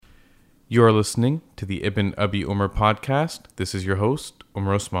You are listening to the Ibn Abi Umar podcast. This is your host,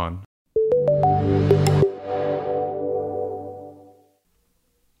 Umar Osman.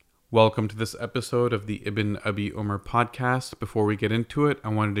 Welcome to this episode of the Ibn Abi Umar podcast. Before we get into it, I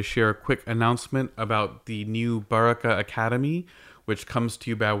wanted to share a quick announcement about the new Baraka Academy, which comes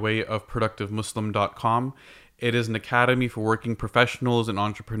to you by way of productivemuslim.com. It is an academy for working professionals and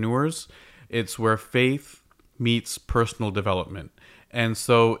entrepreneurs. It's where faith meets personal development. And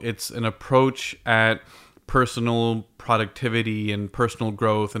so it's an approach at personal productivity and personal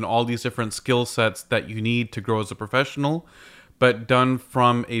growth and all these different skill sets that you need to grow as a professional, but done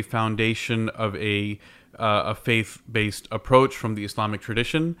from a foundation of a faith-based approach from the Islamic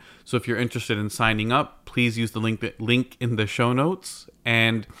tradition. So if you're interested in signing up, please use the link in the show notes.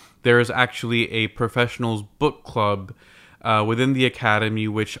 And there is actually a professionals book club within the academy,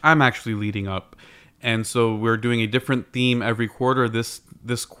 which I'm actually leading up. And so we're doing a different theme every quarter. This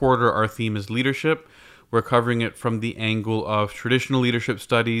quarter, our theme is leadership. We're covering it from the angle of traditional leadership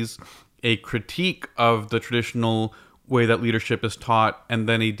studies, a critique of the traditional way that leadership is taught, and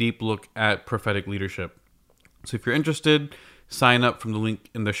then a deep look at prophetic leadership. So if you're interested, sign up from the link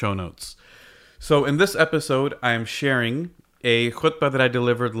in the show notes. So in this episode, I am sharing a khutbah that I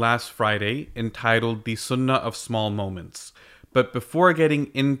delivered last Friday entitled The Sunnah of Small Moments. But before getting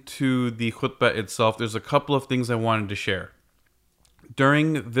into the khutbah itself, there's a couple of things I wanted to share.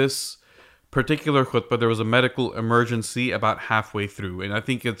 During this particular khutbah, there was a medical emergency about halfway through. And I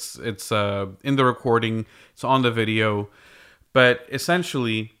think it's in the recording, it's on the video. But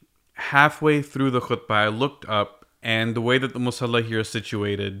essentially, halfway through the khutbah, I looked up, and the way that the musalla here is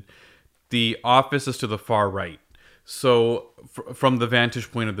situated, the office is to the far right. So from the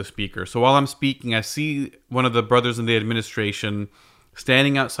vantage point of the speaker. So while I'm speaking, I see one of the brothers in the administration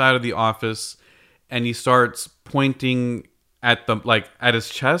standing outside of the office, and he starts pointing at his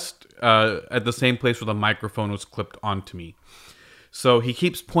chest, at the same place where the microphone was clipped onto me. So he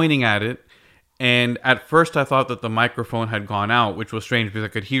keeps pointing at it, and at first I thought that the microphone had gone out, which was strange because I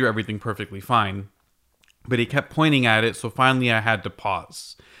could hear everything perfectly fine. But he kept pointing at it, so finally I had to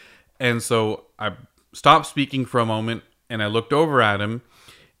pause. And so I stopped speaking for a moment, and I looked over at him,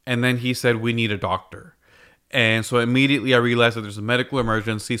 and then he said, "We need a doctor." And so immediately I realized that there's a medical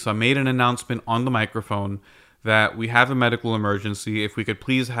emergency, so I made an announcement on the microphone that we have a medical emergency. If we could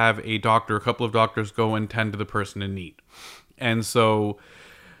please have a couple of doctors go and tend to the person in need. And so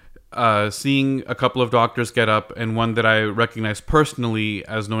seeing a couple of doctors get up, and one that I recognize personally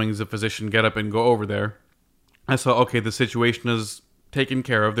as knowing he's a physician, get up and go over there, I saw, okay, the situation is taken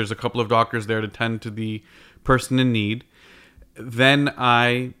care of. There's a couple of doctors there to tend to the person in need. Then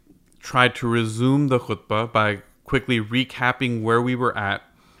I tried to resume the khutbah by quickly recapping where we were at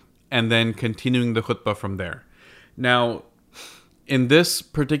and then continuing the khutbah from there. Now, in this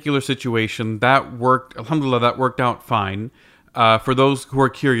particular situation, that worked, alhamdulillah, that worked out fine. For those who are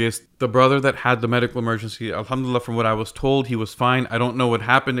curious, the brother that had the medical emergency, alhamdulillah, from what I was told, he was fine. I don't know what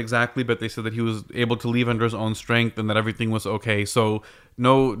happened exactly, but they said that he was able to leave under his own strength and that everything was okay. So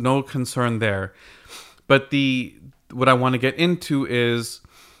no concern there. But what I want to get into is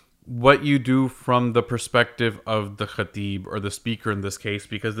what you do from the perspective of the khatib, or the speaker in this case,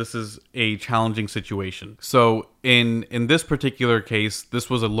 because this is a challenging situation. So in this particular case, this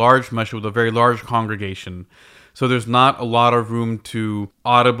was a large masjid with a very large congregation. So there's not a lot of room to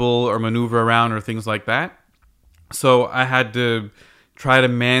audible or maneuver around or things like that. So I had to try to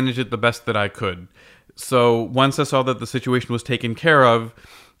manage it the best that I could. So once I saw that the situation was taken care of,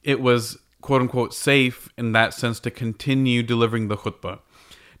 it was quote unquote safe in that sense to continue delivering the khutbah.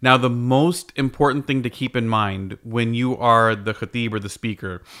 Now, the most important thing to keep in mind when you are the khatib or the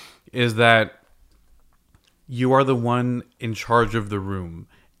speaker is that you are the one in charge of the room,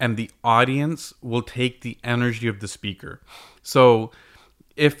 and the audience will take the energy of the speaker. So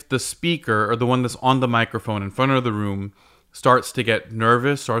if the speaker, or the one that's on the microphone in front of the room, starts to get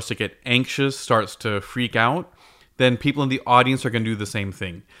nervous, starts to get anxious, starts to freak out, then people in the audience are going to do the same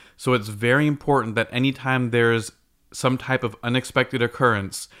thing. So it's very important that anytime there's some type of unexpected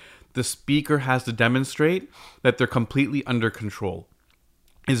occurrence, the speaker has to demonstrate that they're completely under control.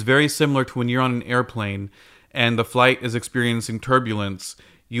 It's very similar to when you're on an airplane and the flight is experiencing turbulence.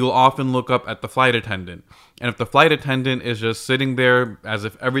 You'll often look up at the flight attendant. And if the flight attendant is just sitting there as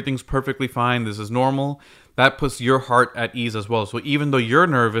if everything's perfectly fine, this is normal, that puts your heart at ease as well. So even though you're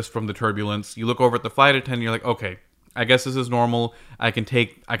nervous from the turbulence, you look over at the flight attendant and you're like, okay, I guess this is normal. I can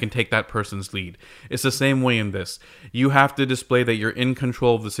take that person's lead. It's the same way in this. You have to display that you're in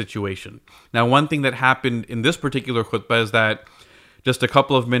control of the situation. Now, one thing that happened in this particular khutbah is that just a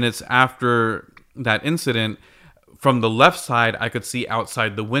couple of minutes after that incident, from the left side, I could see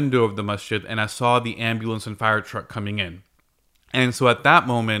outside the window of the masjid, and I saw the ambulance and fire truck coming in. And so at that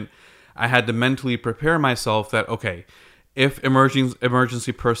moment, I had to mentally prepare myself that, okay, if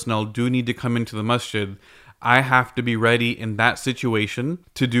emergency personnel do need to come into the masjid, I have to be ready in that situation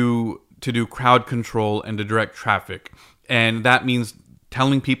to do crowd control and to direct traffic. And that means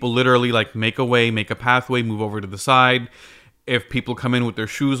telling people literally, like, make a way, make a pathway, move over to the side. If people come in with their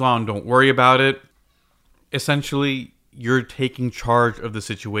shoes on, don't worry about it. Essentially, you're taking charge of the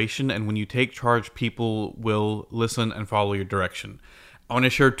situation, and when you take charge, people will listen and follow your direction. I want to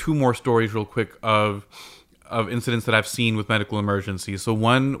share 2 more stories real quick of incidents that I've seen with medical emergencies. So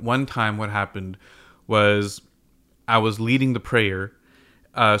one time what happened was I was leading the prayer.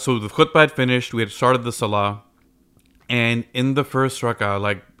 So the khutbah had finished, we had started the salah, and in the first rak'ah,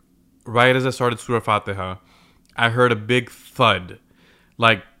 like right as I started Surah Fatiha, I heard a big thud,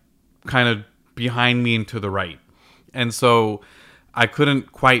 like kind of behind me and to the right. And so I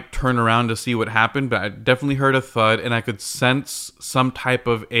couldn't quite turn around to see what happened, but I definitely heard a thud, and I could sense some type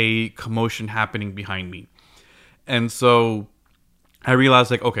of a commotion happening behind me. And so I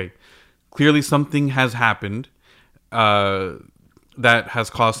realized, like, okay, clearly something has happened that has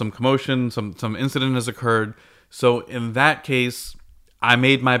caused some commotion, some incident has occurred. So in that case, I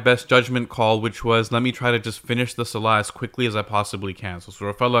made my best judgment call, which was, let me try to just finish the salah as quickly as I possibly can. So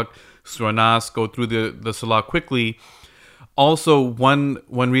Surah Falaq, Surah Nas, go through the salah quickly. Also, one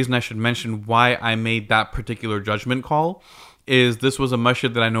reason I should mention why I made that particular judgment call is this was a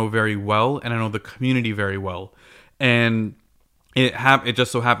masjid that I know very well, and I know the community very well. And it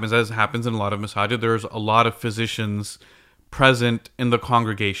just so happens, as happens in a lot of masajid, there's a lot of physicians present in the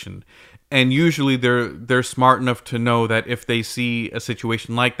congregation. And usually they're smart enough to know that if they see a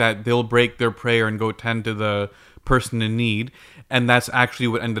situation like that, they'll break their prayer and go tend to the person in need. And that's actually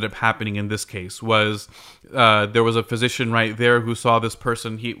what ended up happening in this case. Was there was a physician right there who saw this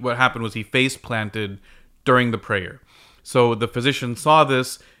person. What happened was he face planted during the prayer. So the physician saw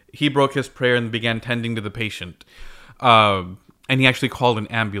this, he broke his prayer and began tending to the patient. And he actually called an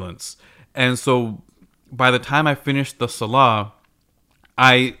ambulance. And so by the time I finished the salah,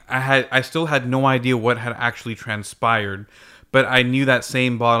 I still had no idea what had actually transpired, but I knew that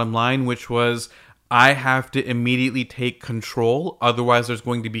same bottom line, which was I have to immediately take control, otherwise there's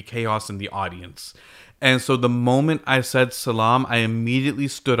going to be chaos in the audience. And so the moment I said salam, I immediately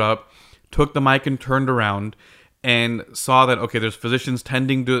stood up, took the mic and turned around and saw that, okay, there's physicians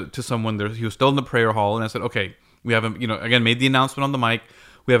tending to someone there. He was still in the prayer hall, and I said, okay, we have again, made the announcement on the mic.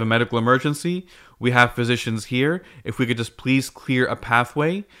 We have a medical emergency. We have physicians here. If we could just please clear a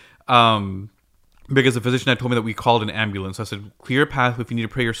pathway. Because the physician had told me that we called an ambulance. I said, clear a pathway. If you need to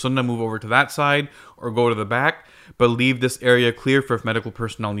pray your sunnah, move over to that side or go to the back. But leave this area clear for if medical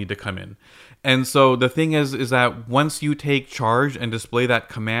personnel need to come in. And so the thing is that once you take charge and display that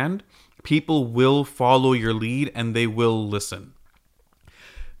command, people will follow your lead and they will listen.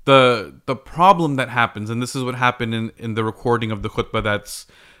 The problem that happens, and this is what happened in the recording of the khutbah that's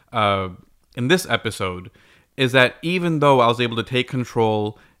in this episode, is that even though I was able to take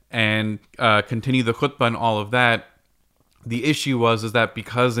control and continue the khutbah and all of that, the issue is that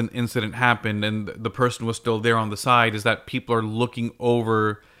because an incident happened and the person was still there on the side, is that people are looking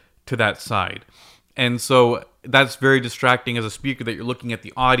over to that side. And so that's very distracting as a speaker, that you're looking at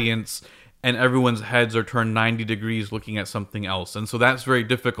the audience and everyone's heads are turned 90 degrees looking at something else. And so that's very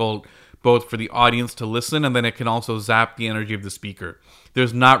difficult both for the audience to listen, and then it can also zap the energy of the speaker.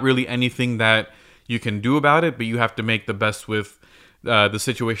 There's not really anything that you can do about it, but you have to make the best with the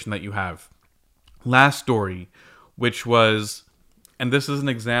situation that you have. Last story, which was, and this is an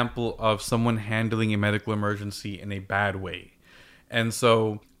example of someone handling a medical emergency in a bad way. And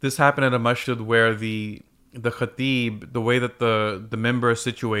so this happened at a masjid where the khatib, the way that the member is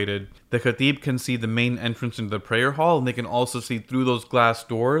situated, the khatib can see the main entrance into the prayer hall, and they can also see through those glass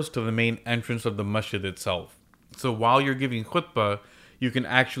doors to the main entrance of the masjid itself. So while you're giving khutbah, you can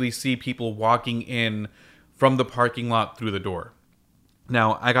actually see people walking in from the parking lot through the door.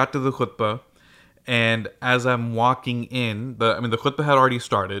 Now, I got to the khutbah, and as I'm walking in, the khutbah had already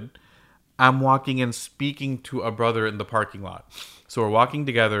started. I'm walking in speaking to a brother in the parking lot. So we're walking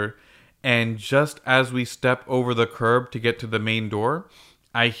together, and just as we step over the curb to get to the main door,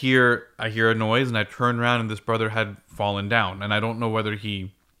 I hear a noise, and I turn around, and this brother had fallen down. And I don't know whether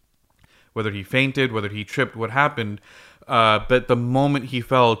he fainted, whether he tripped, what happened. But the moment he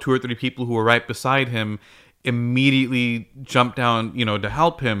fell, 2 or 3 people who were right beside him immediately jumped down, to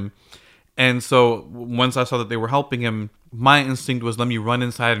help him. And so once I saw that they were helping him, my instinct was, let me run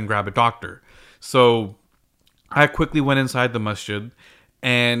inside and grab a doctor. So I quickly went inside the masjid,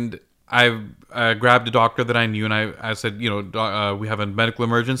 and I grabbed a doctor that I knew, and I said, we have a medical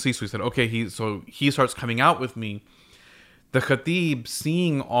emergency. So he said, okay. He starts coming out with me. The Khatib,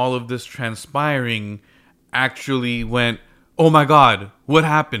 seeing all of this transpiring, actually went, "Oh my God, what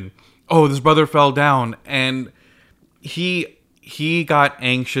happened? Oh, this brother fell down." And he got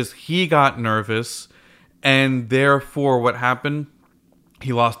anxious, he got nervous, and therefore what happened?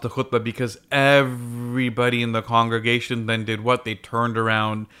 He lost the khutbah, because everybody in the congregation then did what? They turned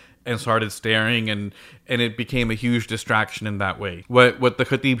around and started staring, and it became a huge distraction in that way. What the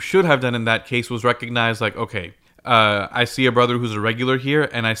Khatib should have done in that case was recognize, like, okay, I see a brother who's a regular here,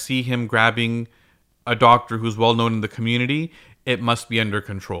 and I see him grabbing a doctor who's well known in the community. It must be under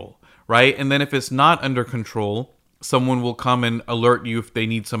control, right? And then if it's not under control, someone will come and alert you if they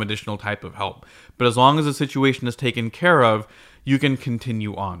need some additional type of help. But as long as the situation is taken care of, you can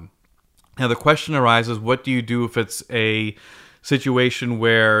continue on. Now the question arises, what do you do if it's a situation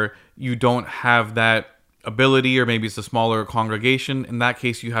where you don't have that ability, or maybe it's a smaller congregation? In that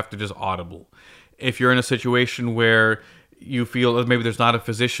case, you have to just audible. If you're in a situation where you feel maybe there's not a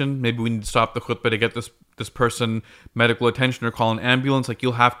physician, maybe we need to stop the khutbah to get this person medical attention or call an ambulance, like,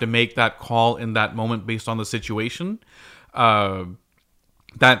 you'll have to make that call in that moment based on the situation. That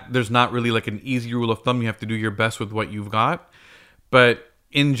there's not really like an easy rule of thumb. You have to do your best with what you've got. But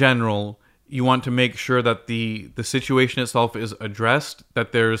in general, you want to make sure that the situation itself is addressed,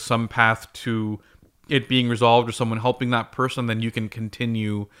 that there is some path to it being resolved or someone helping that person, then you can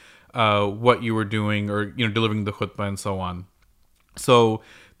continue what you were doing, or delivering the khutbah and so on. So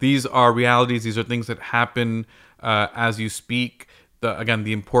these are realities. These are things that happen as you speak.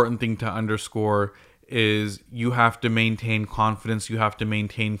 The important thing to underscore is you have to maintain confidence. You have to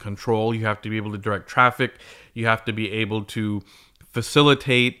maintain control. You have to be able to direct traffic. You have to be able to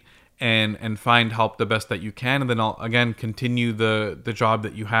facilitate and find help the best that you can. And then again, continue the job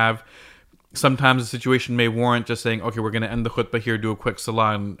that you have. Sometimes the situation may warrant just saying, okay, we're going to end the khutbah here, do a quick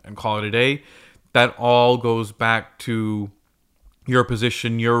salah, and call it a day. That all goes back to your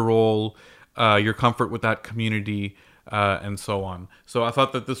position, your role, your comfort with that community, and so on. So I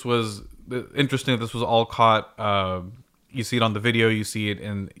thought that this was interesting, that this was all caught. You see it on the video, you see it,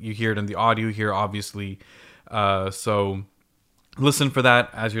 and you hear it in the audio here, obviously. So listen for that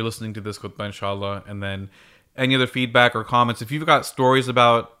as you're listening to this khutbah, inshallah. And then any other feedback or comments, if you've got stories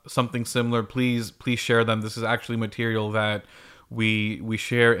about something similar, please share them. This is actually material that we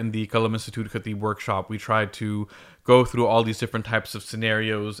share in the Qalam Institute Khatib workshop. We try to go through all these different types of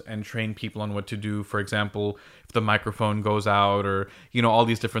scenarios and train people on what to do. For example, if the microphone goes out, or all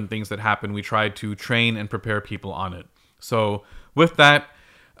these different things that happen, we try to train and prepare people on it. So with that,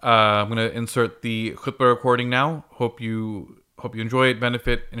 I'm going to insert the khutbah recording now. Hope you enjoy it,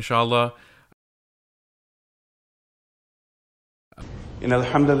 benefit, inshallah. إن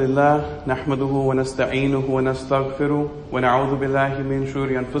الحمد لله نحمده ونستعينه ونستغفره ونعوذ بالله من شرور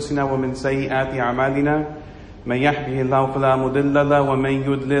أنفسنا ومن سيئات أعمالنا من يهده الله فلا مضل له ومن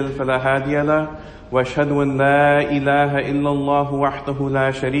يضلل فلا هادي له وأشهد أن لا إله إلا الله وحده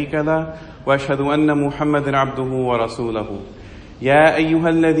لا شريك له وأشهد أن محمدا عبده ورسوله يا أيها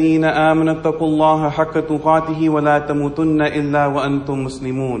الذين آمنوا اتقوا الله حق تقاته ولا تموتن إلا وأنتم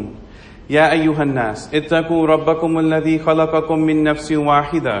مسلمون يا أيها الناس اتقوا ربكم الذي خلقكم من نفس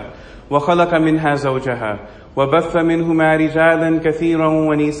واحدة وخلق منها زوجها وبث منهما رجالا كثيرا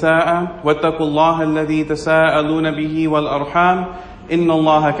ونساء واتقوا الله الذي تساءلون به والأرحام إن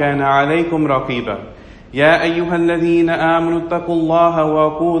الله كان عليكم رقيبا يا أيها الذين آمنوا اتقوا الله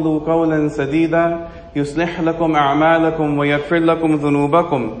وقولوا قولا سديدا يصلح لكم أعمالكم ويغفر لكم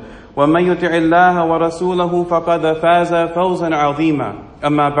ذنوبكم ومن يطع الله ورسوله فقد فاز فوزا عظيما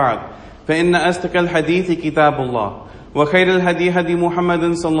أما بعد فإن أصدق الحديث كتاب الله وخير الهدي هدي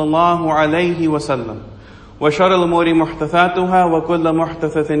محمد صلى الله عليه وسلم وشر الأمور محدثاتها وكل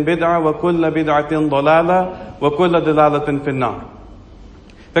محدثة بدعة وكل بدعة ضلالة وكل ضلالة في النار.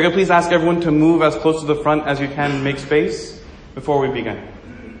 If I could please ask everyone to move as close to the front as you can and make space before we begin.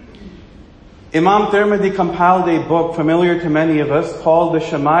 Imam Tirmidhi compiled a book familiar to many of us called the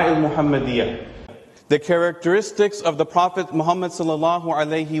Shama'il Muhammadiyah, the characteristics of the Prophet Muhammad sallallahu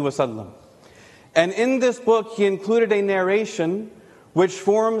alaihi wasallam. And in this book, he included a narration which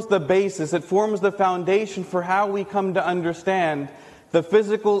forms the basis, it forms the foundation for how we come to understand the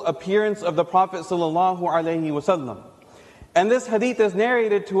physical appearance of the Prophet sallallahu alaihi wasallam. And this hadith is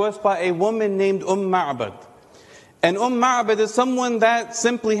narrated to us by a woman named Ma'bad. And Ma'bad is someone that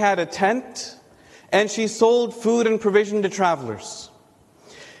simply had a tent, and she sold food and provision to travelers.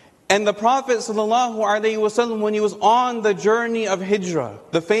 And the Prophet ﷺ, when he was on the journey of Hijrah,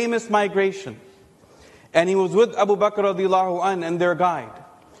 the famous migration, and he was with Abu Bakr radiallahu anh and their guide,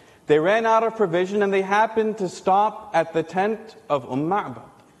 They ran out of provision and they happened to stop at the tent of Ma'bad.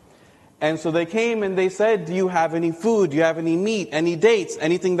 And so they came and they said, do you have any food? Do you have any meat, any dates,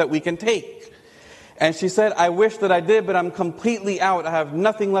 anything that we can take? And she said, I wish that I did, but I'm completely out. I have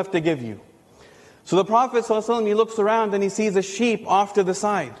nothing left to give you. So the Prophet ﷺ, he looks around and he sees a sheep off to the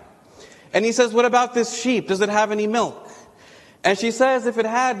side. And he says, what about this sheep? Does it have any milk? And she says, if it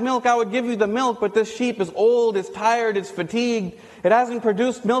had milk, I would give you the milk, but this sheep is old, it's tired, it's fatigued. It hasn't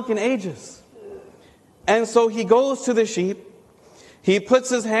produced milk in ages. And so he goes to the sheep, he puts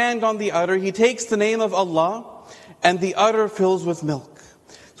his hand on the udder, he takes the name of Allah, and the udder fills with milk.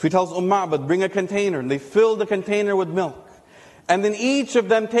 So he tells Ma'bad, bring a container, and they fill the container with milk. And then each of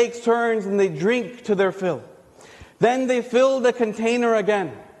them takes turns and they drink to their fill. Then they fill the container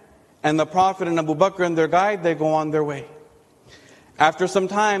again. And the Prophet and Abu Bakr and their guide, they go on their way. After some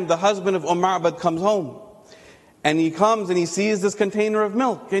time, the husband of Ma'bad comes home. And he comes and he sees this container of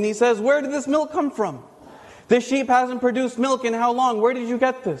milk. And he says, where did this milk come from? This sheep hasn't produced milk in how long? Where did you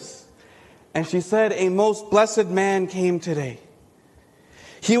get this? And she said, a most blessed man came today.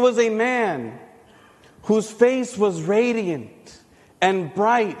 He was a man whose face was radiant and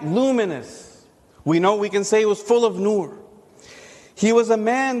bright, luminous. We can say it was full of nur. He was a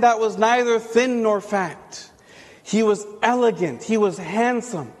man that was neither thin nor fat. He was elegant. He was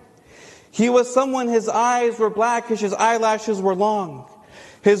handsome. He was someone, his eyes were blackish, his eyelashes were long.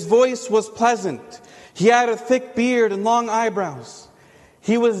 His voice was pleasant. He had a thick beard and long eyebrows.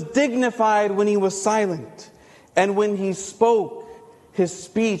 He was dignified when he was silent. And when he spoke, his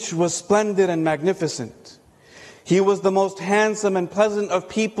speech was splendid and magnificent. He was the most handsome and pleasant of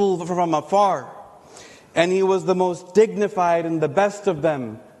people from afar. And he was the most dignified and the best of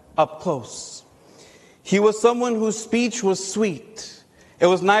them up close. He was someone whose speech was sweet. It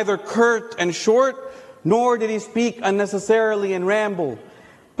was neither curt and short, nor did he speak unnecessarily and ramble.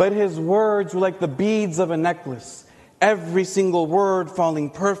 But his words were like the beads of a necklace, every single word falling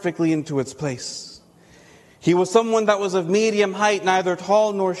perfectly into its place. He was someone that was of medium height, neither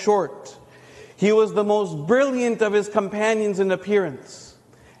tall nor short. He was the most brilliant of his companions in appearance.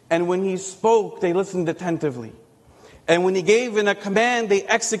 And when he spoke, they listened attentively. And when he gave in a command, they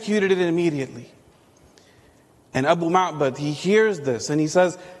executed it immediately. And Abu Ma'bad, he hears this and he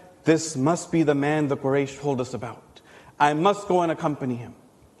says, this must be the man the Quraysh told us about. I must go and accompany him.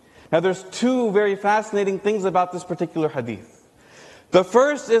 Now there's two very fascinating things about this particular hadith. The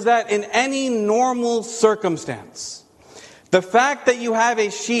first is that in any normal circumstance, the fact that you have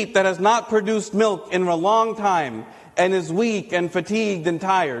a sheep that has not produced milk in a long time and is weak and fatigued and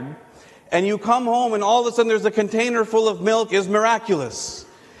tired, and you come home and all of a sudden there's a container full of milk is miraculous.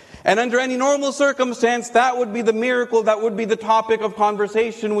 And under any normal circumstance, that would be the miracle, that would be the topic of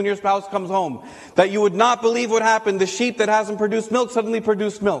conversation when your spouse comes home. That you would not believe what happened. The sheep that hasn't produced milk suddenly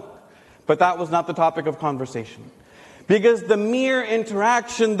produced milk. But that was not the topic of conversation. Because the mere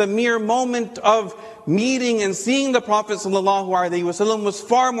interaction, the mere moment of meeting and seeing the Prophet ﷺ was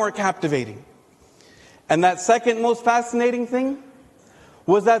far more captivating. And that second most fascinating thing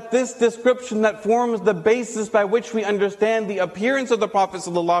was that this description that forms the basis by which we understand the appearance of the Prophet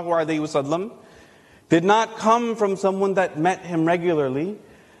ﷺ did not come from someone that met him regularly,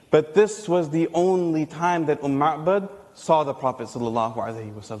 but this was the only time that Ma'bad saw the Prophet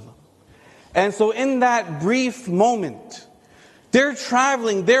ﷺ. And so in that brief moment, they're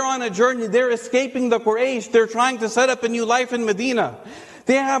traveling, they're on a journey, they're escaping the Quraysh, they're trying to set up a new life in Medina.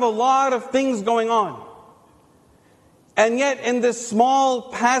 They have a lot of things going on. And yet in this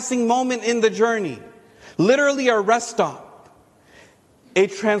small passing moment in the journey, literally a rest stop, a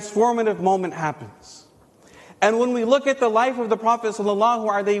transformative moment happens. And when we look at the life of the Prophet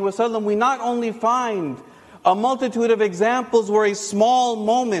ﷺ, we not only find a multitude of examples where a small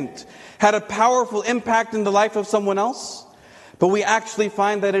moment had a powerful impact in the life of someone else, but we actually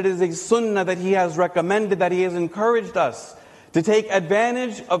find that it is a sunnah that he has recommended, that he has encouraged us to take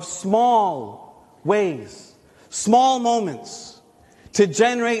advantage of small ways, small moments, to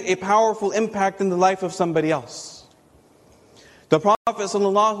generate a powerful impact in the life of somebody else. The Prophet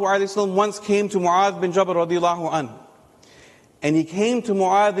ﷺ once came to Mu'adh bin Jabal radiallahu anhu. And he came to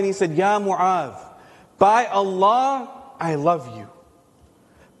Mu'adh and he said, Ya Mu'adh, by Allah, I love you.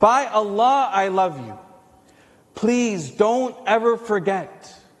 By Allah, I love you. Please don't ever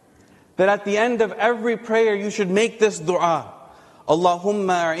forget that at the end of every prayer you should make this dua.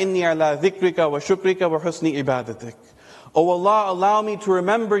 Allahumma a'inni ala dhikrika wa shukrika wa husni ibadatik. Oh Allah, allow me to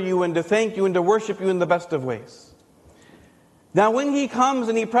remember you and to thank you and to worship you in the best of ways. Now when he comes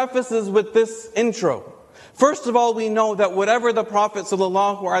and he prefaces with this intro, first of all we know that whatever the Prophet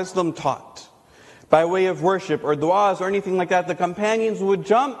ﷺ taught, by way of worship or du'as or anything like that, the companions would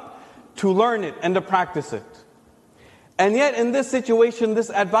jump to learn it and to practice it. And yet in this situation,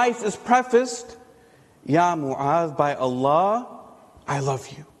 this advice is prefaced, Ya Mu'adh, by Allah, I love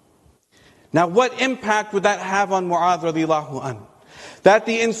you. Now what impact would that have on Mu'adh radiallahu anhu? That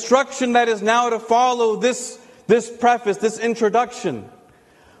the instruction that is now to follow this preface, this introduction,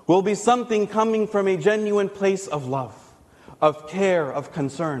 will be something coming from a genuine place of love, of care, of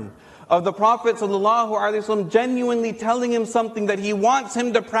concern, of the Prophet ﷺ genuinely telling him something that he wants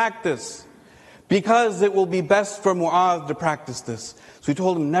him to practice, because it will be best for Mu'adh to practice this. So he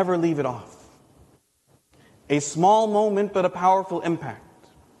told him, never leave it off. A small moment, but a powerful impact.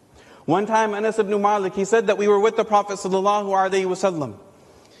 One time, Anas ibn Malik, he said that we were with the Prophet ﷺ,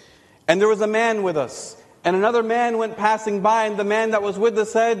 and there was a man with us, and another man went passing by, and the man that was with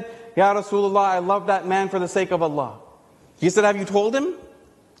us said, Ya Rasulullah, I love that man for the sake of Allah. He said, have you told him?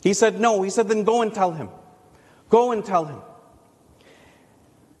 He said, no. He said, then go and tell him. Go and tell him.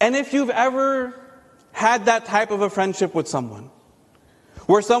 And if you've ever had that type of a friendship with someone,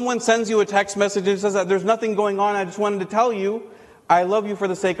 where someone sends you a text message and says that there's nothing going on, I just wanted to tell you, I love you for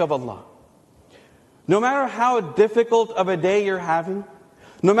the sake of Allah. No matter how difficult of a day you're having,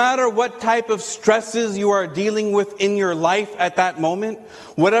 no matter what type of stresses you are dealing with in your life at that moment,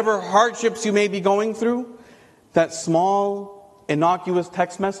 whatever hardships you may be going through, that small, innocuous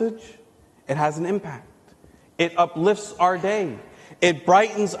text message, it has an impact. It uplifts our day. It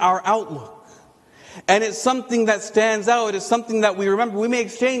brightens our outlook. And it's something that stands out. It's something that we remember. We may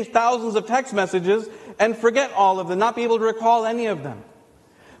exchange thousands of text messages and forget all of them, not be able to recall any of them.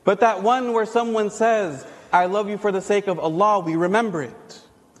 But that one where someone says, I love you for the sake of Allah, we remember it.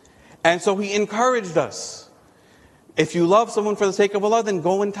 And so he encouraged us. If you love someone for the sake of Allah, then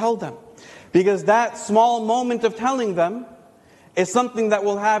go and tell them. Because that small moment of telling them is something that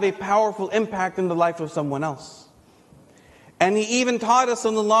will have a powerful impact in the life of someone else. And he even taught us,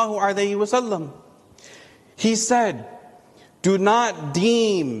 sallallahu alayhi wa sallam, he said, do not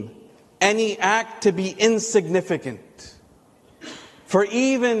deem any act to be insignificant. For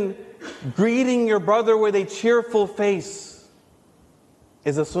even greeting your brother with a cheerful face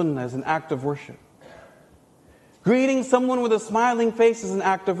is a sunnah, is an act of worship. Greeting someone with a smiling face is an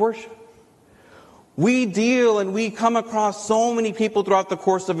act of worship. We deal and we come across so many people throughout the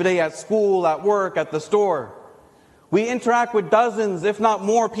course of a day, at school, at work, at the store. We interact with dozens, if not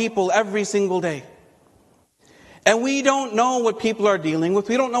more people every single day. And we don't know what people are dealing with.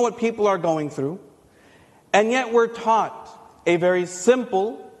 We don't know what people are going through. And yet we're taught a very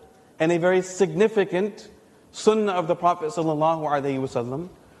simple and a very significant sunnah of the Prophet ﷺ,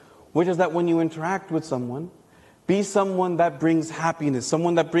 which is that when you interact with someone, be someone that brings happiness,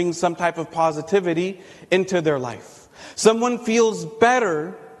 someone that brings some type of positivity into their life. Someone feels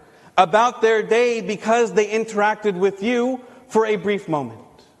better about their day because they interacted with you for a brief moment.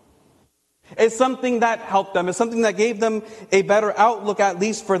 It's something that helped them. It's something that gave them a better outlook, at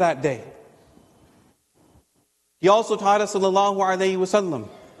least for that day. He also taught us, sallallahu alayhi wa sallam,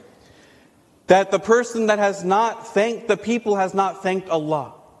 that the person that has not thanked the people has not thanked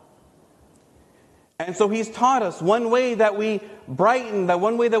Allah. And so he's taught us one way that we brighten, that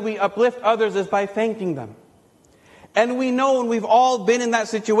one way that we uplift others is by thanking them. And we know, and we've all been in that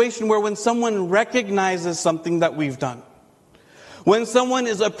situation where when someone recognizes something that we've done, when someone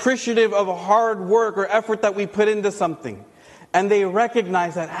is appreciative of hard work or effort that we put into something, and they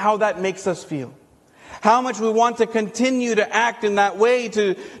recognize that, how that makes us feel. How much we want to continue to act in that way,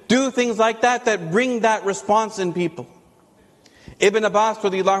 to do things like that, that bring that response in people. Ibn Abbas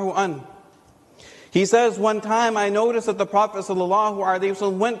radiallahu anhu, he says, one time I noticed that the Prophet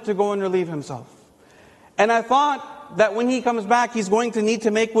ﷺ went to go and relieve himself. And I thought that when he comes back, he's going to need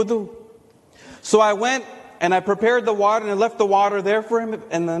to make wudu. So I went and I prepared the water and I left the water there for him,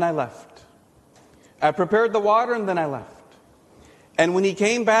 and then I left. I prepared the water and then I left. And when he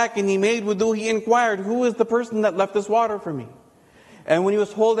came back and he made wudu, he inquired, who is the person that left this water for me? And when he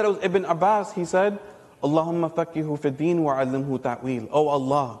was told that it was Ibn Abbas, he said, Allahumma faqihu fi din wa allimhu ta'wil. Oh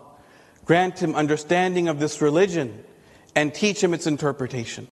Allah, grant him understanding of this religion and teach him its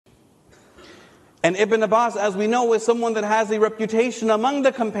interpretation. And Ibn Abbas, as we know, is someone that has a reputation among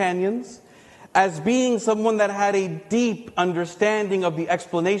the companions as being someone that had a deep understanding of the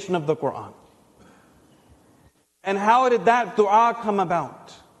explanation of the Quran. And how did that dua come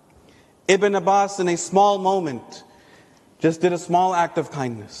about? Ibn Abbas, in a small moment, just did a small act of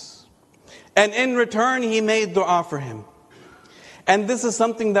kindness. And in return, he made dua for him. And this is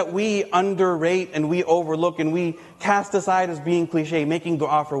something that we underrate and we overlook and we cast aside as being cliche, making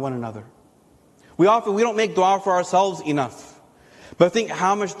dua for one another. We don't make dua for ourselves enough. But think,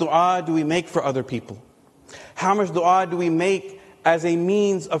 how much dua do we make for other people? How much dua do we make as a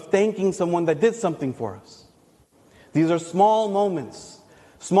means of thanking someone that did something for us. These are small moments,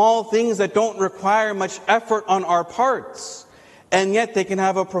 small things that don't require much effort on our parts, and yet they can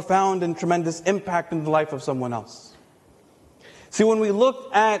have a profound and tremendous impact in the life of someone else. See, when we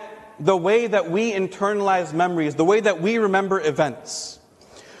look at the way that we internalize memories, the way that we remember events,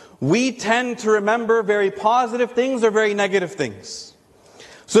 we tend to remember very positive things or very negative things.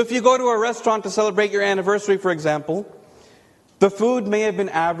 So if you go to a restaurant to celebrate your anniversary, for example, the food may have been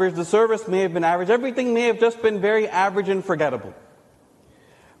average, the service may have been average, everything may have just been very average and forgettable.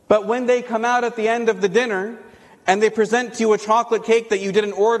 But when they come out at the end of the dinner and they present to you a chocolate cake that you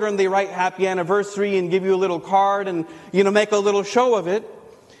didn't order, and they write happy anniversary and give you a little card and make a little show of it,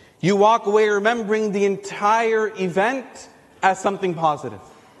 you walk away remembering the entire event as something positive.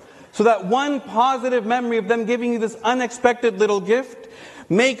 So that one positive memory of them giving you this unexpected little gift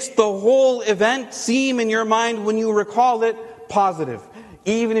makes the whole event seem in your mind, when you recall it, positive.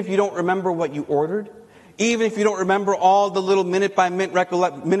 Even if you don't remember what you ordered, even if you don't remember all the little minute by minute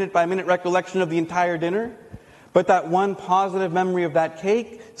recollection of the entire dinner, but that one positive memory of that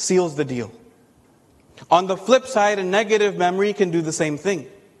cake seals the deal. On the flip side, a negative memory can do the same thing.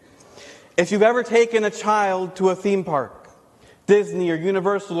 If you've ever taken a child to a theme park, Disney or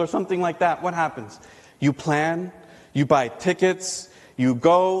Universal or something like that, what happens? You plan, you buy tickets, you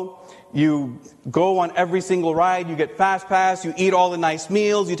go on every single ride, you get fast pass, you eat all the nice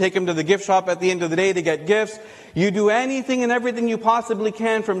meals, you take them to the gift shop at the end of the day to get gifts. You do anything and everything you possibly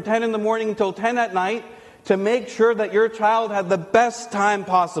can from 10 in the morning until 10 at night to make sure that your child had the best time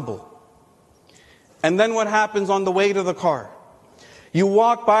possible. And then what happens on the way to the car? You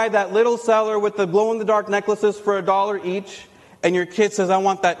walk by that little seller with the glow-in-the-dark necklaces for $1 each, and your kid says, I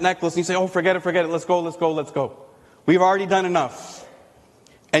want that necklace. And you say, oh, forget it, let's go. We've already done enough.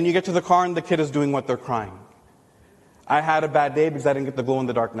 And you get to the car and the kid is doing what? They're crying. I had a bad day because I didn't get the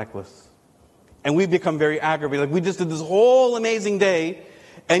glow-in-the-dark necklace. And we become very aggravated. Like, we just did this whole amazing day,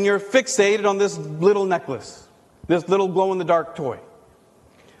 and you're fixated on this little necklace, this little glow-in-the-dark toy.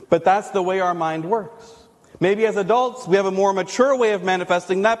 But that's the way our mind works. Maybe as adults, we have a more mature way of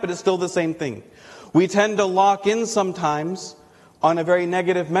manifesting that, but it's still the same thing. We tend to lock in sometimes on a very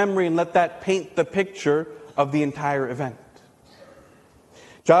negative memory and let that paint the picture of the entire event.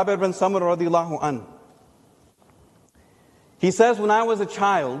 Jabir bin Samur radiyallahu an, he says, when I was a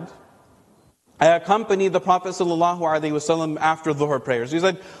child, I accompanied the Prophet sallallahu alaihi wasallam after Dhuhr prayers. He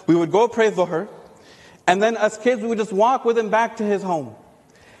said, we would go pray Dhuhr, and then as kids, we would just walk with him back to his home.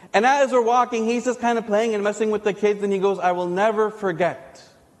 And as we're walking, he's just kind of playing and messing with the kids, and he goes, I will never forget.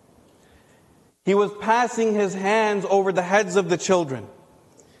 He was passing his hands over the heads of the children.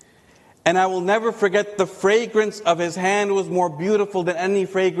 And I will never forget, the fragrance of his hand was more beautiful than any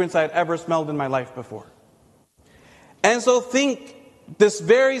fragrance I had ever smelled in my life before. And so think, this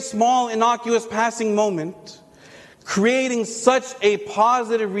very small, innocuous passing moment, creating such a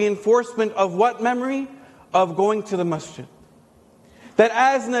positive reinforcement of what memory? Of going to the masjid. That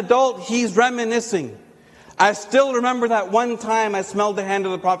as an adult, he's reminiscing. I still remember that one time I smelled the hand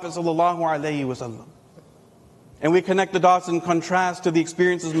of the Prophet sallallahu alaihi wasallam. And we connect the dots in contrast to the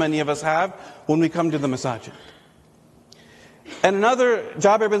experiences many of us have when we come to the masajid. And another,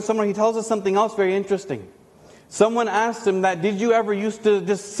 Jabir bin Samur, he tells us something else very interesting. Someone asked him that, did you ever used to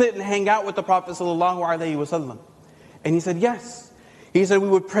just sit and hang out with the Prophet sallallahu alaihi wasallam? And he said, yes. He said, we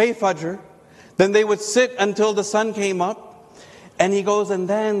would pray Fajr, then they would sit until the sun came up, and he goes, and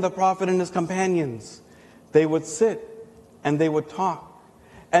then the Prophet and his companions, they would sit and they would talk.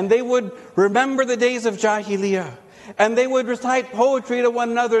 And they would remember the days of Jahiliyyah. And they would recite poetry to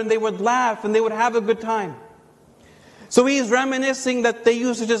one another, and they would laugh, and they would have a good time. So he's reminiscing that they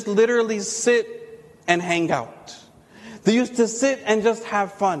used to just literally sit and hang out. They used to sit and just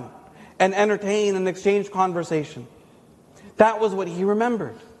have fun and entertain and exchange conversation. That was what he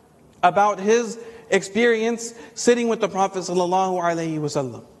remembered about his experience sitting with the Prophet sallallahu alaihi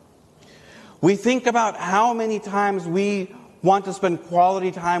wasallam. We think about how many times we want to spend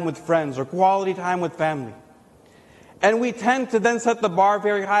quality time with friends or quality time with family. And we tend to then set the bar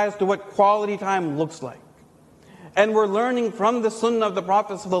very high as to what quality time looks like. And we're learning from the Sunnah of the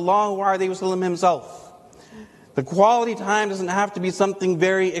Prophet sallallahu alaihi wasallam himself. The quality time doesn't have to be something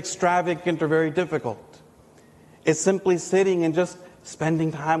very extravagant or very difficult. It's simply sitting and just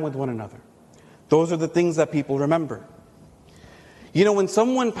spending time with one another. Those are the things that people remember. You know, when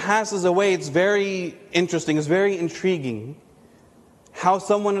someone passes away, it's very interesting, it's very intriguing how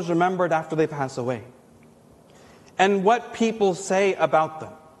someone is remembered after they pass away. And what people say about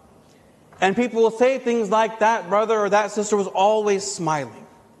them. And people will say things like, that brother or that sister was always smiling.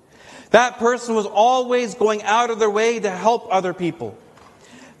 That person was always going out of their way to help other people.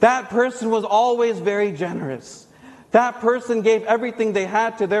 That person was always very generous. That person gave everything they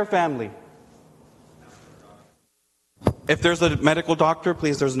had to their family. If there's a medical doctor,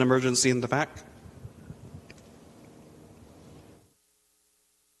 please, there's an emergency in the back.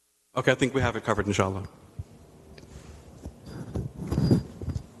 Okay, I think we have it covered, inshallah.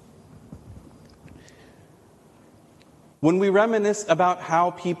 When we reminisce about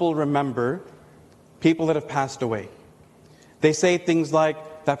how people remember people that have passed away, they say things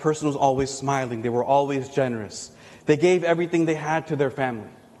like, that person was always smiling, they were always generous, they gave everything they had to their family.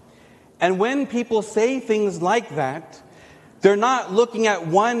 And when people say things like that, they're not looking at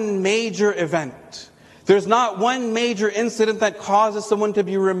one major event. There's not one major incident that causes someone to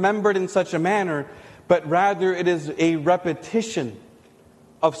be remembered in such a manner, but rather it is a repetition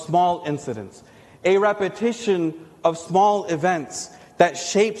of small incidents, a repetition of small events that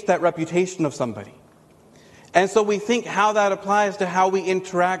shapes that reputation of somebody. And so we think how that applies to how we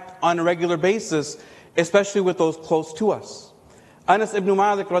interact on a regular basis, especially with those close to us. Anas ibn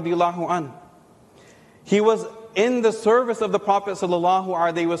Malik radiallahu an, he was in the service of the Prophet sallallahu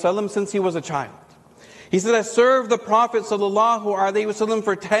alaihi wasallam since he was a child. He said, I served the Prophet sallallahu alaihi wasallam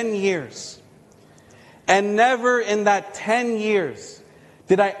for 10 years. And never in that 10 years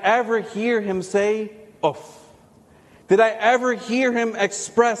did I ever hear him say, uff. Did I ever hear him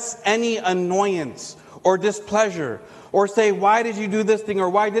express any annoyance or displeasure or say, why did you do this thing or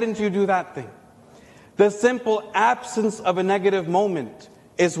why didn't you do that thing? The simple absence of a negative moment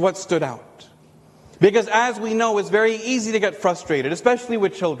is what stood out. Because as we know, it's very easy to get frustrated, especially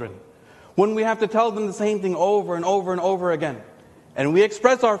with children, when we have to tell them the same thing over and over and over again. And we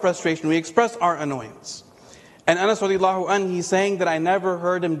express our frustration, we express our annoyance. And Anas radiallahu anh, he's saying that I never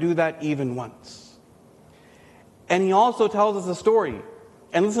heard him do that even once. And he also tells us a story.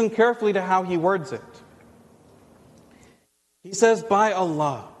 And listen carefully to how he words it. He says, by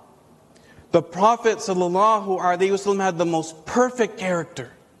Allah, the Prophet ﷺ had the most perfect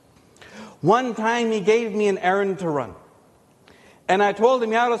character. One time he gave me an errand to run. And I told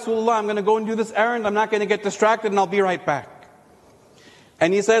him, Ya Rasulullah, I'm going to go and do this errand. I'm not going to get distracted and I'll be right back.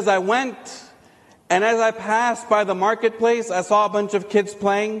 And he says, I went, and as I passed by the marketplace, I saw a bunch of kids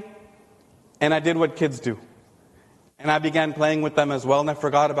playing. And I did what kids do. And I began playing with them as well, and I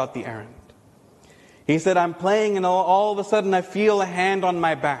forgot about the errand. He said, I'm playing, and all of a sudden I feel a hand on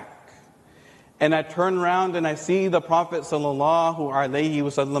my back. And I turn around and I see the Prophet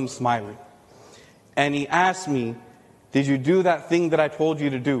ﷺ smiling. And he asked me, did you do that thing that I told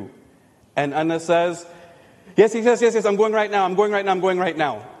you to do? And Anas says, yes, I'm going right now, I'm going right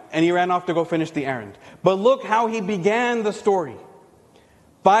now. And he ran off to go finish the errand. But look how he began the story.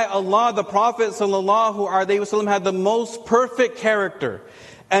 By Allah, the Prophet ﷺ had the most perfect character.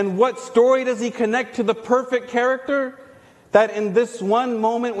 And what story does he connect to the perfect character? That in this one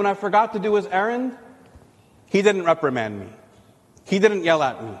moment when I forgot to do his errand, he didn't reprimand me. He didn't yell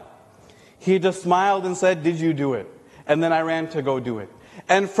at me. He just smiled and said, did you do it? And then I ran to go do it.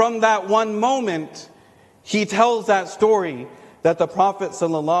 And from that one moment, he tells that story that the Prophet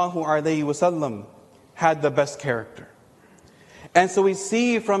ﷺ had the best character. And so we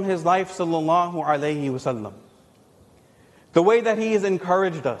see from his life, sallallahu alaihi wasallam, the way that he has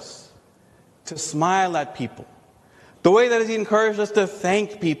encouraged us to smile at people, the way that he encouraged us to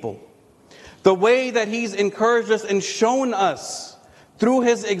thank people, the way that he's encouraged us and shown us through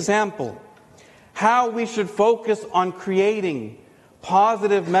his example how we should focus on creating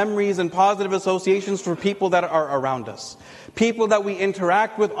positive memories and positive associations for people that are around us, people that we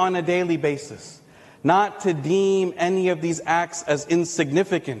interact with on a daily basis. Not to deem any of these acts as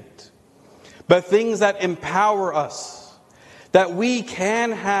insignificant, but things that empower us, that we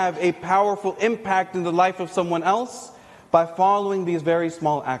can have a powerful impact in the life of someone else by following these very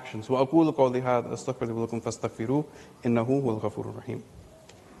small actions. وَأَقُولُ قَوْلِي هَذَا أَسْتَغْفِرُ لَكُمْ فَاسْتَغْفِرُوهُ إِنَّهُ هُوَ الْغَفُورُ الرَّحِيمُ.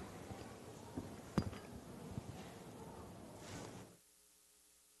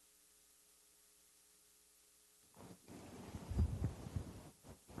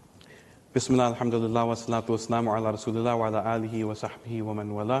 Bismillah, alhamdulillah, wa salatu wa salamu ala rasulillah wa ala alihi wa sahbihi wa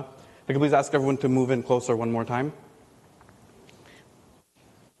man wala. I can please ask everyone to move in closer one more time.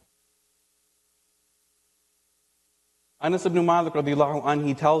 Anas ibn Malik radiallahu anh,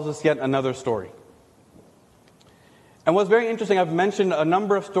 he tells us yet another story. And what's very interesting, I've mentioned a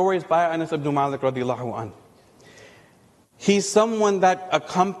number of stories by Anas ibn Malik radiallahu anh. He's someone that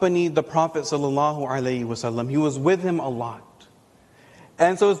accompanied the Prophet sallallahu alaihi wasallam. He was with him a lot.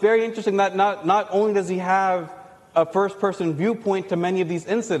 And so it's very interesting that not only does he have a first-person viewpoint to many of these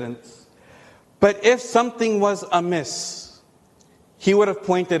incidents, but if something was amiss, he would have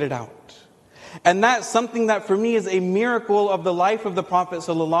pointed it out. And that's something that for me is a miracle of the life of the Prophet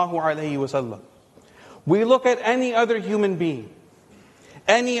ﷺ. We look at any other human being,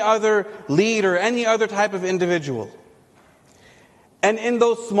 any other leader, any other type of individual. And in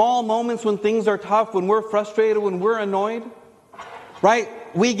those small moments when things are tough, when we're frustrated, when we're annoyed, right?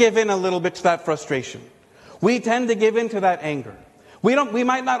 We give in a little bit to that frustration. We tend to give in to that anger. We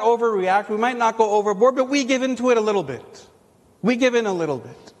might not overreact, we might not go overboard, but we give in to it a little bit. We give in a little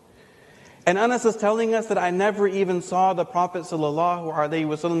bit. And Anas is telling us that I never even saw the Prophet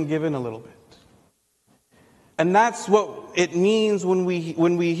ﷺ give in a little bit. And that's what it means when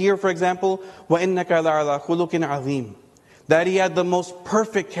we hear, for example, وَإِنَّكَ لَعَلَى خُلُقٍ عَظِيمٍ, that he had the most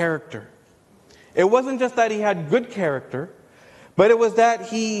perfect character. It wasn't just that he had good character, but it was that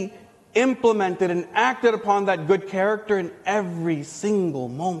he implemented and acted upon that good character in every single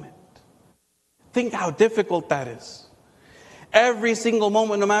moment. Think how difficult that is. Every single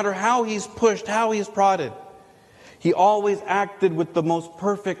moment, no matter how he's pushed, how he's prodded, he always acted with the most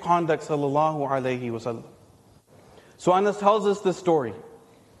perfect conduct, sallallahu alaihi wasallam. So Anas tells us this story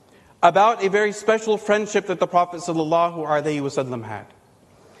about a very special friendship that the Prophet sallallahu alaihi wasallam had.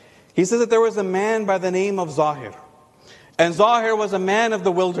 He says that there was a man by the name of Zahir. And Zahir was a man of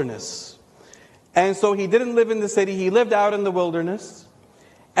the wilderness. And so he didn't live in the city, he lived out in the wilderness.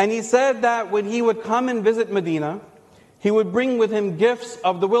 And he said that when he would come and visit Medina, he would bring with him gifts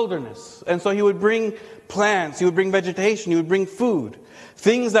of the wilderness. And so he would bring plants, he would bring vegetation, he would bring food.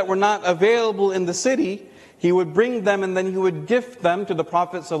 Things that were not available in the city, he would bring them and then he would gift them to the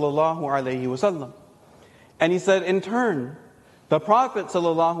Prophet ﷺ. And he said, in turn, the Prophet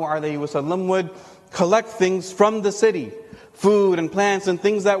ﷺ would collect things from the city, food and plants and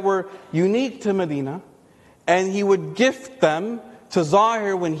things that were unique to Medina, and he would gift them to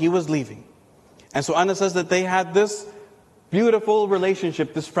Zahir when he was leaving. And so Anas says that they had this beautiful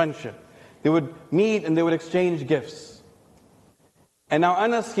relationship, this friendship. They would meet and they would exchange gifts. And now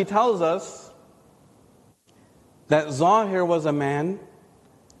Anas, he tells us that Zahir was a man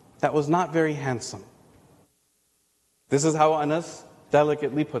that was not very handsome. This is how Anas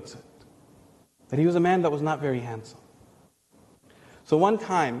delicately puts it. That he was a man that was not very handsome. So one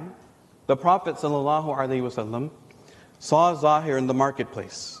time, the Prophet ﷺ saw Zahir in the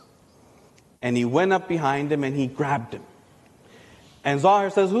marketplace. And he went up behind him and he grabbed him. And Zahir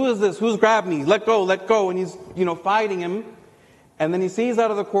says, who is this? Who's grabbed me? Let go, let go. And he's, fighting him. And then he sees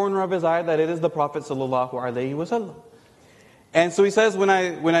out of the corner of his eye that it is the Prophet ﷺ. And so he says, when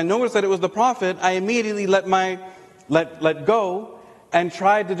I noticed that it was the Prophet, I immediately let go and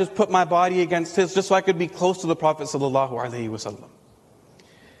tried to just put my body against his, just so I could be close to the Prophet ﷺ.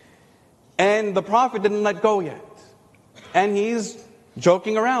 And the Prophet didn't let go yet. And he's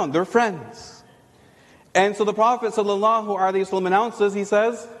joking around. They're friends. And so the Prophet ﷺ announces, he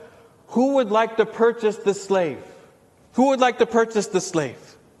says, who would like to purchase this slave? Who would like to purchase this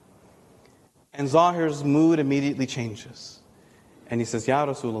slave? And Zahir's mood immediately changes. And he says, Ya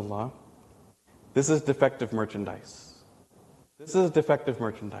Rasulullah, this is defective merchandise. This is defective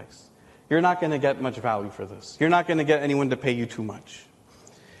merchandise. You're not going to get much value for this. You're not going to get anyone to pay you too much.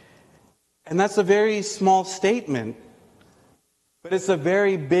 And that's a very small statement, but it's a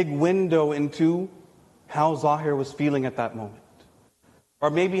very big window into how Zahir was feeling at that moment. Or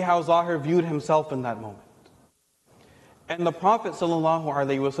maybe how Zahir viewed himself in that moment. And the Prophet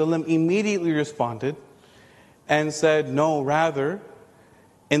ﷺ immediately responded and said, no, rather,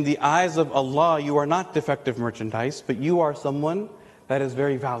 in the eyes of Allah, you are not defective merchandise, but you are someone that is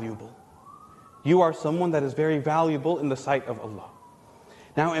very valuable. You are someone that is very valuable in the sight of Allah.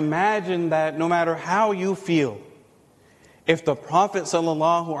 Now imagine that no matter how you feel, if the Prophet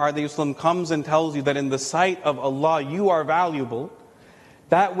ﷺ comes and tells you that in the sight of Allah you are valuable,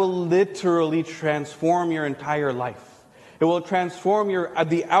 that will literally transform your entire life. It will transform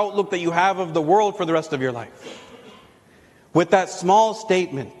the outlook that you have of the world for the rest of your life. With that small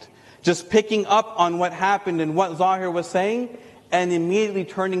statement, just picking up on what happened and what Zahir was saying, and immediately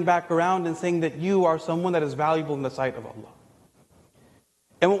turning back around and saying that you are someone that is valuable in the sight of Allah.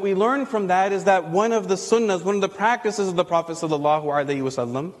 And what we learn from that is that one of the sunnahs, one of the practices of the Prophet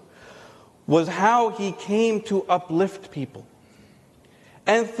ﷺ was how he came to uplift people.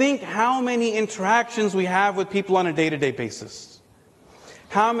 And think how many interactions we have with people on a day-to-day basis.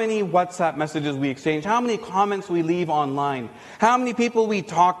 How many WhatsApp messages we exchange, how many comments we leave online, how many people we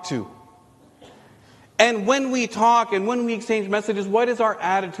talk to. And when we talk and when we exchange messages, what is our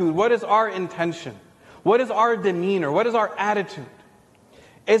attitude? What is our intention? What is our demeanor? What is our attitude?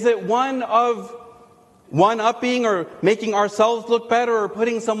 Is it one of one-upping or making ourselves look better or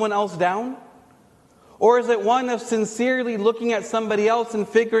putting someone else down? Or is it one of sincerely looking at somebody else and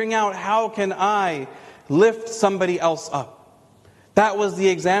figuring out, how can I lift somebody else up? That was the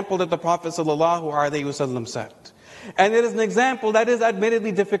example that the Prophet ﷺ set. And it is an example that is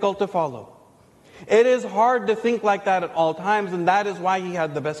admittedly difficult to follow. It is hard to think like that at all times, and that is why he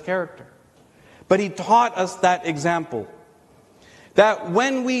had the best character. But he taught us that example. That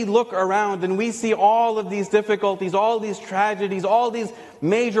when we look around and we see all of these difficulties, all these tragedies, all these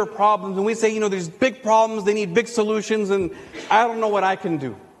major problems, and we say, there's big problems, they need big solutions, and I don't know what I can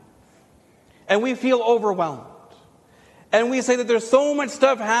do. And we feel overwhelmed. And we say that there's so much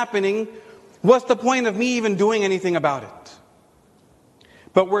stuff happening, what's the point of me even doing anything about it?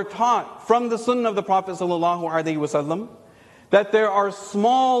 But we're taught from the Sunnah of the Prophet ﷺ that there are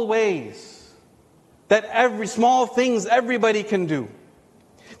small ways, small things everybody can do,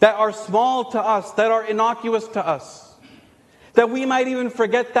 that are small to us, that are innocuous to us, that we might even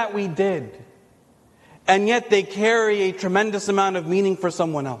forget that we did, and yet they carry a tremendous amount of meaning for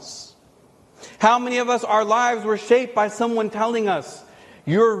someone else. How many of us, our lives were shaped by someone telling us,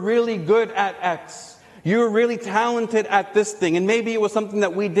 you're really good at X. You're really talented at this thing. And maybe it was something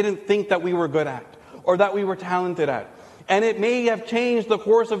that we didn't think that we were good at, or that we were talented at. And it may have changed the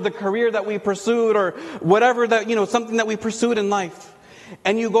course of the career that we pursued, or whatever that, something that we pursued in life.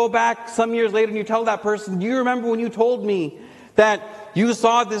 And you go back some years later and you tell that person, do you remember when you told me that you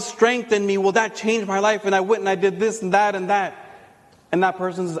saw this strength in me? Well, that changed my life, and I went and I did this and that and that. And that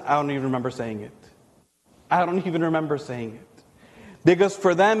person says, I don't even remember saying it. I don't even remember saying it. Because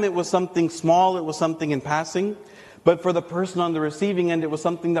for them it was something small, it was something in passing. But for the person on the receiving end, it was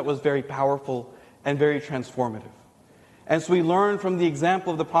something that was very powerful and very transformative. And so we learn from the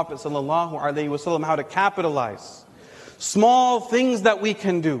example of the Prophet ﷺ how to capitalize small things that we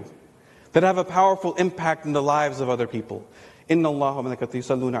can do that have a powerful impact in the lives of other people. Inna Allah wa malaikatahu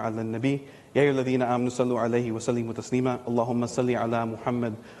yusalluna ala nabi ya ayyuhalladhina amanu sallu alayhi wa sallimu taslima. Allahumma salli ala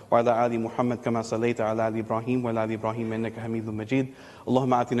Muhammad wa ala ali Muhammad kama sallaita ala ali Ibrahim wa ala ali Ibrahim innaka Hamidum Majid.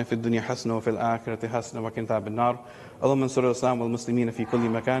 Allahumma atina fid dunya hasana wa fil akhirati hasana wa qina adhaban nar. Allahumma ansur al-Islam wal muslimin fi kulli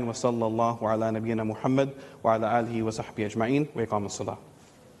makan wa sallallahu ala nabiyyina Muhammad wa ala alihi wa sahbihi ajma'in wa iqam as-salah.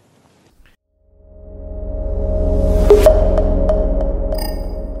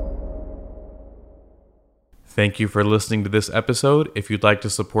 Thank you for listening to this episode. If you'd like to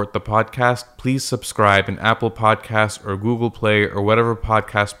support the podcast, please subscribe in Apple Podcasts or Google Play or whatever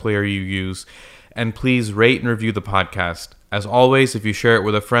podcast player you use. And please rate and review the podcast. As always, if you share it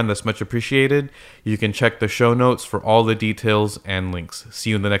with a friend, that's much appreciated. You can check the show notes for all the details and links.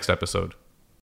 See you in the next episode.